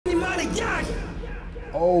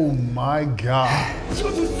Oh my god.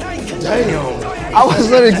 Damn. I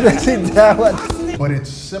was not expecting that one. But it's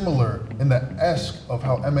similar in the esque of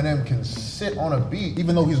how Eminem can sit on a beat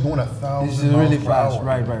even though he's going 1,000 This is really fast. hour.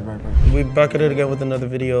 Right. We back at it again with another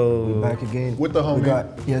video. We're back again. With the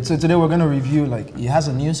homie. So today we're gonna review, like, he has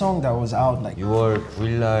a new song that was out like 6월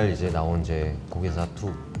 9일날 이제 나온 제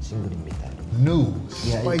곡예사2 싱글입니다. New,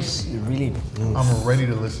 yeah, spicy. it's really new. I'm ready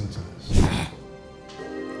to listen to this.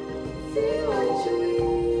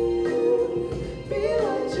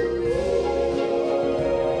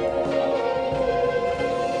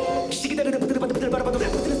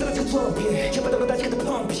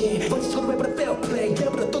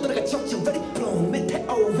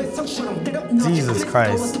 Jesus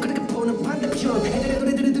Christ.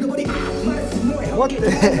 What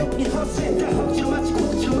the heck?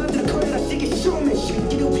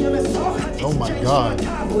 Oh my god.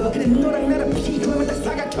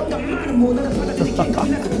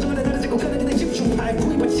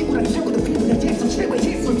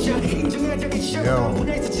 Yo.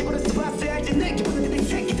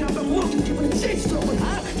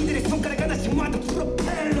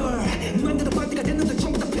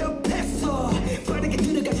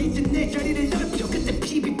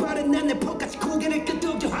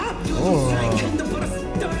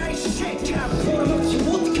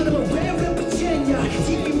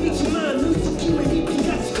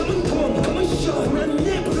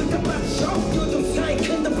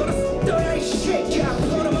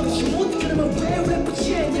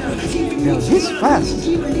 Yo, he's fast.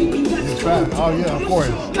 He's fast. Oh yeah, of course.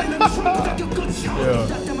 Yeah.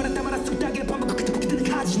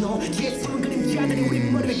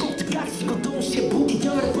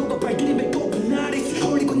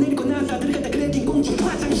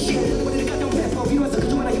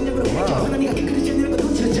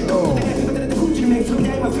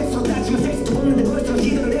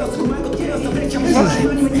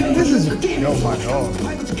 This is yo my dog.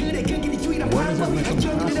 Why does it make him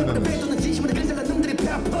faster than this?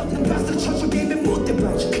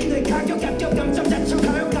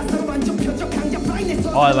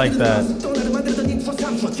 Oh, I like that.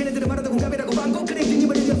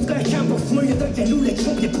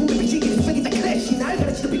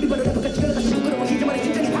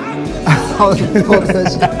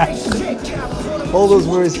 All those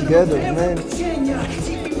words together, man.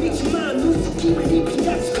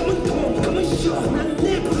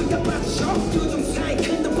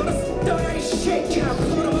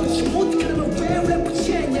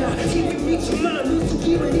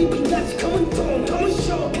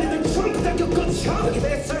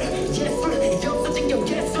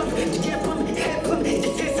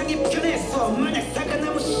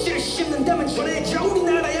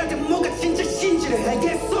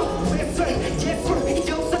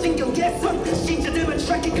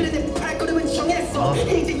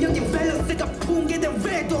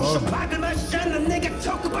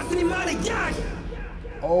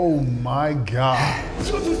 Oh my god.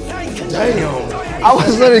 Damn. I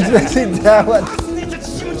was not expecting that one.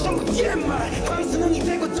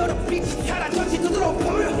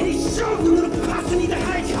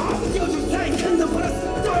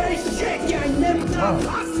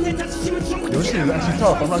 Yo, this is actually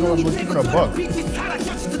tough. I'm not going to keep it a buck.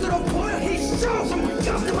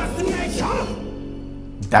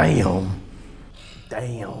 Damn.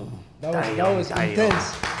 That was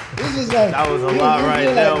intense. This is like, That was a lot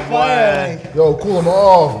right there, boy. Yo, cool him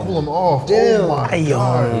off. Cool him off. Damn. Oh my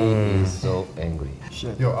god. He's so angry.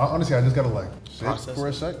 Yo, honestly, I just gotta like sit for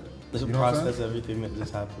a sec. Let's You know what I'm process saying? everything that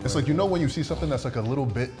just happened. It's like, you know when you see something that's like a little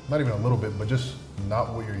bit, not even a little bit, but just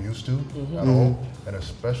not what you're used to at all, and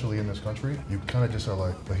especially in this country, you kind of just are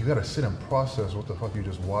like you gotta sit and process what the fuck you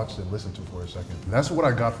just watched and listened to for a second. That's what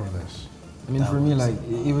I got from this. I mean, for me, like,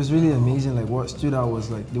 it was really amazing. Like, what stood out was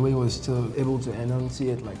like the way he was still able to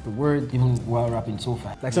enunciate like the word even while rapping so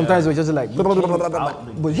fast. Like sometimes it was just like,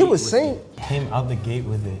 but he was saying. Came out the gate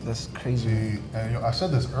with it. That's crazy. See, and I said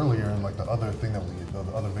this earlier in like the other thing that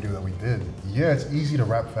the other video that we did. Yeah, it's easy to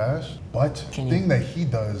rap fast, but the thing that he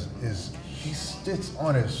does is he sits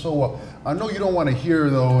on it so well. I know you don't want to hear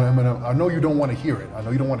though, Eminem. I know you don't want to hear it. I know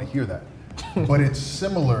you don't want to hear that. But it's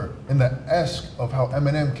similar in the esque of how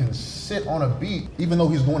Eminem can sit on a beat even though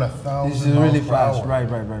he's going 1,000 This is really fast. Right.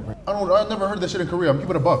 I've never heard this shit in Korea. I'm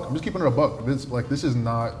keeping it a buck. I'm just keeping it a buck. This is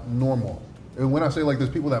not normal. And when I say like there's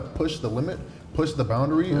people that push the limit, push the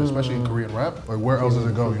boundary, especially in Korean rap, like where else does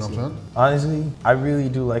it go, you know what I'm saying? Honestly, I really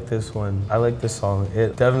do like this one. I like this song.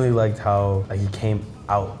 It definitely liked how he came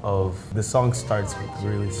out of the song starts with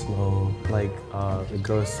really slow, like the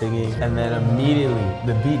girl singing, and then immediately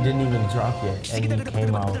the beat didn't even drop yet, and he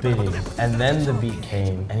came out spitting, and then the beat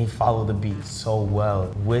came, and he followed the beat so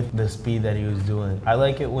well with the speed that he was doing. I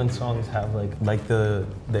like it when songs have like the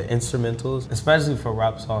instrumentals, especially for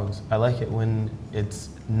rap songs. I like it when it's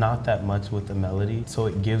not that much with the melody, so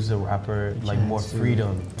it gives the rapper like more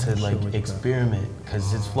freedom to like experiment, because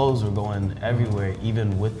his flows were going everywhere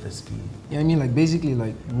even with the speed. Yeah, I mean, like basically,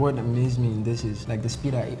 like what amazed me in this is like the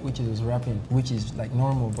speed at which he was rapping, which is like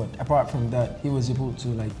normal. But apart from that, he was able to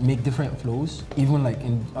like make different flows, even like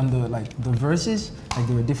under like the verses, like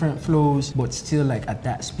there were different flows, but still like at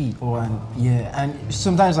that speed. And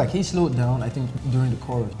sometimes like he slowed down, I think during the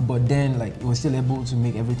chorus, but then like he was still able to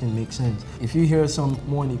make everything make sense. If you hear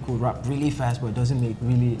someone he could rap really fast, but it doesn't make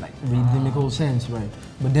really like rhythmical sense, right?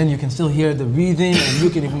 But then you can still hear the rhythm, and you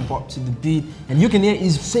can even pop to the beat, and you can hear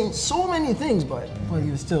he's saying so many things, but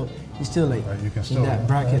he's still like in that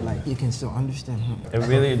bracket, like you can still understand him. It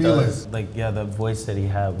really does, like the voice that he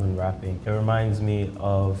had when rapping. It reminds me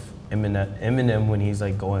of Eminem when he's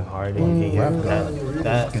like going hard and you can hear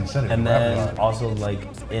that. And then also like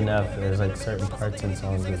NF, there's like certain parts in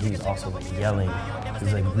songs where he's also like yelling.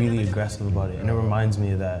 He's like really aggressive about it, and it reminds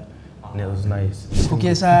me of that, and it was nice.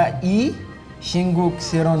 곡예사2 신곡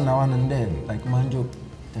새로 나왔는데 like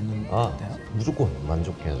만족되는 것 같아요? 무조건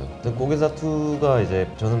만족해야죠. 근데 곡예사2가 이제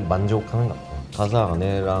저는 만족하는 것 같아요. 가사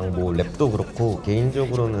안에랑 뭐 랩도 그렇고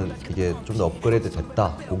개인적으로는 이게 좀 더 업그레이드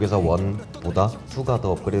됐다. 곡예사1보다 2가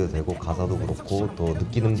더 업그레이드 되고 가사도 그렇고 또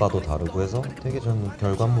느끼는 바도 다르고 해서 되게 저는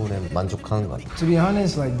결과물에 만족하는 것 같아요. To be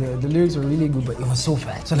honest, like the lyrics were really good, but it was so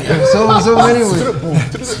fast. So like there were so many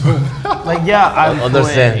words. Like I'm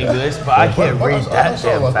understand fluent in English, but I can't read that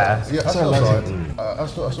damn fast. Yeah, I still saw it. I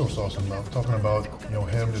still saw some love talking about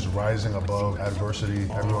him just rising above adversity,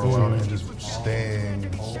 everyone around him just staying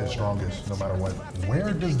the strongest no matter what.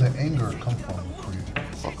 Where does the anger come from for you?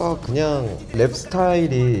 아까 그냥 랩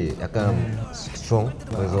스타일이 약간 스트롱.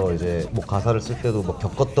 그래서 이제 뭐 가사를 쓸 때도 뭐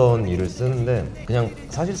겪었던 일을 쓰는데 그냥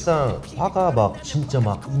사실상 화가 막 진짜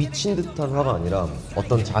막 미친 듯한 화가 아니라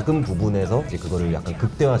어떤 작은 부분에서 이제 그거를 약간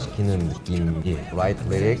극대화시키는 느낌이 right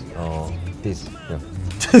lyric, this,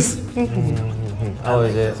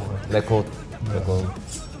 이제 레코드.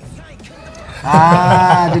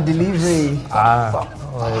 The delivery.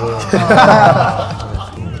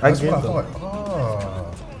 That's what I thought.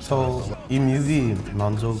 So 이 뮤비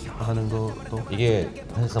만족하는 것도 이게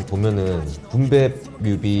사실상 보면은 분배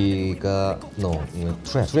뮤비가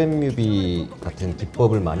트랩 뮤비 같은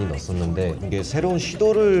기법을 많이 넣었었는데 이게 새로운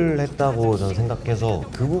시도를 했다고 저는 생각해서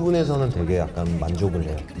그 부분에서는 되게 약간 만족을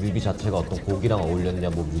해요. 뮤비 자체가 어떤 곡이랑 어울렸냐,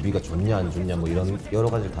 뭐 뮤비가 좋냐 안 좋냐 뭐 이런 여러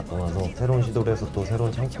가지를 다 떠나서 새로운 시도를 해서 또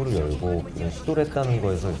새로운 창구를 열고 이런 시도를 했다는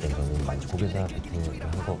거에서 일단 저는 만족. 곡예사 비트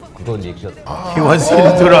하고 그거 리액션. He wants you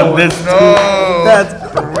to do it on this too. That's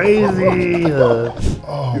crazy.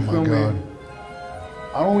 Oh You my feel God. me?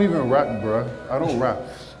 I don't even rap, bruh. I don't rap.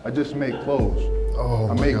 I just make clothes. Oh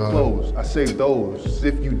I my make God. clothes. I save those.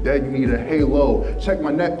 If you dead, you need a halo. Check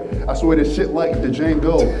my neck. I swear this shit like the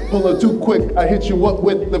Django. Pull up too quick. I hit you up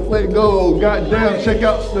with the flago. Goddamn, check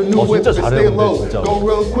out the new whip and 진짜 stay 잘해, low. 근데, 진짜. Go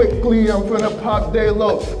real quickly. I'm finna pop day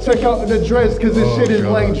low. Check out the dress, cause this shit is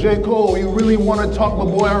God. like J. Cole. You really wanna talk, but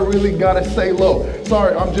boy, I really gotta stay low.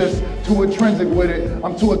 Sorry, I'm just too intrinsic with it.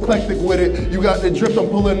 I'm too eclectic with it. You got the drip, I'm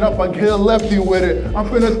pulling up, I kill lefty with it. I'm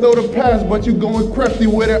finna throw the pass, but you going crafty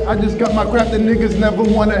with it. I just got my craft, the niggas never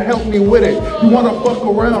wanna help me with it. You wanna fuck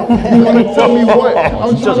around, you wanna tell me what?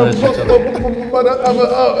 I'm trying to fuck up.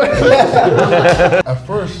 At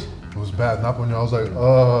first, it was bad. I was like,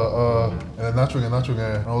 and then 나중에,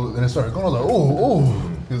 and it started going. I was like, oh,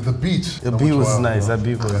 the beat. The beat was nice. That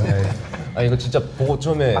beat was nice. 아 이거 진짜 보고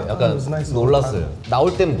처음에 약간 놀랐어요.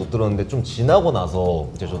 나올 때는 못 들었는데 좀 지나고 나서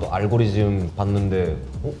이제 저도 알고리즘 봤는데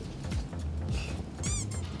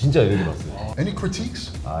진짜 여기 봤어요. Any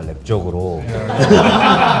critiques? 아 랩적으로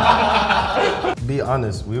Be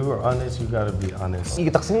honest. We were honest. You gotta be honest. 이게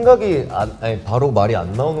딱 생각이 아니 바로 말이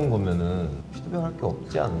안 나오는 거면은 피드백 할 게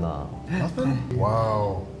없지 않나. Nothing?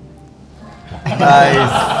 Wow. Nice.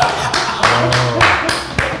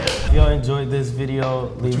 If y'all enjoyed this video,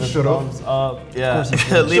 leave a shut up. thumbs up. Yeah,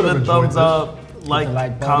 You leave a should've thumbs enjoyed up, like,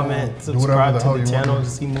 like button. comment, whatever subscribe the to hell the you channel want. to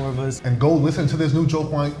see more of us. And go listen to this new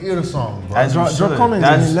조광일과 song, bro. As you Drop should. comments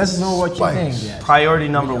That's and let us know what you Spikes. think. Yeah. priority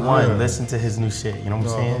number one. Listen to his new shit. You know what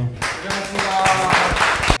I'm saying?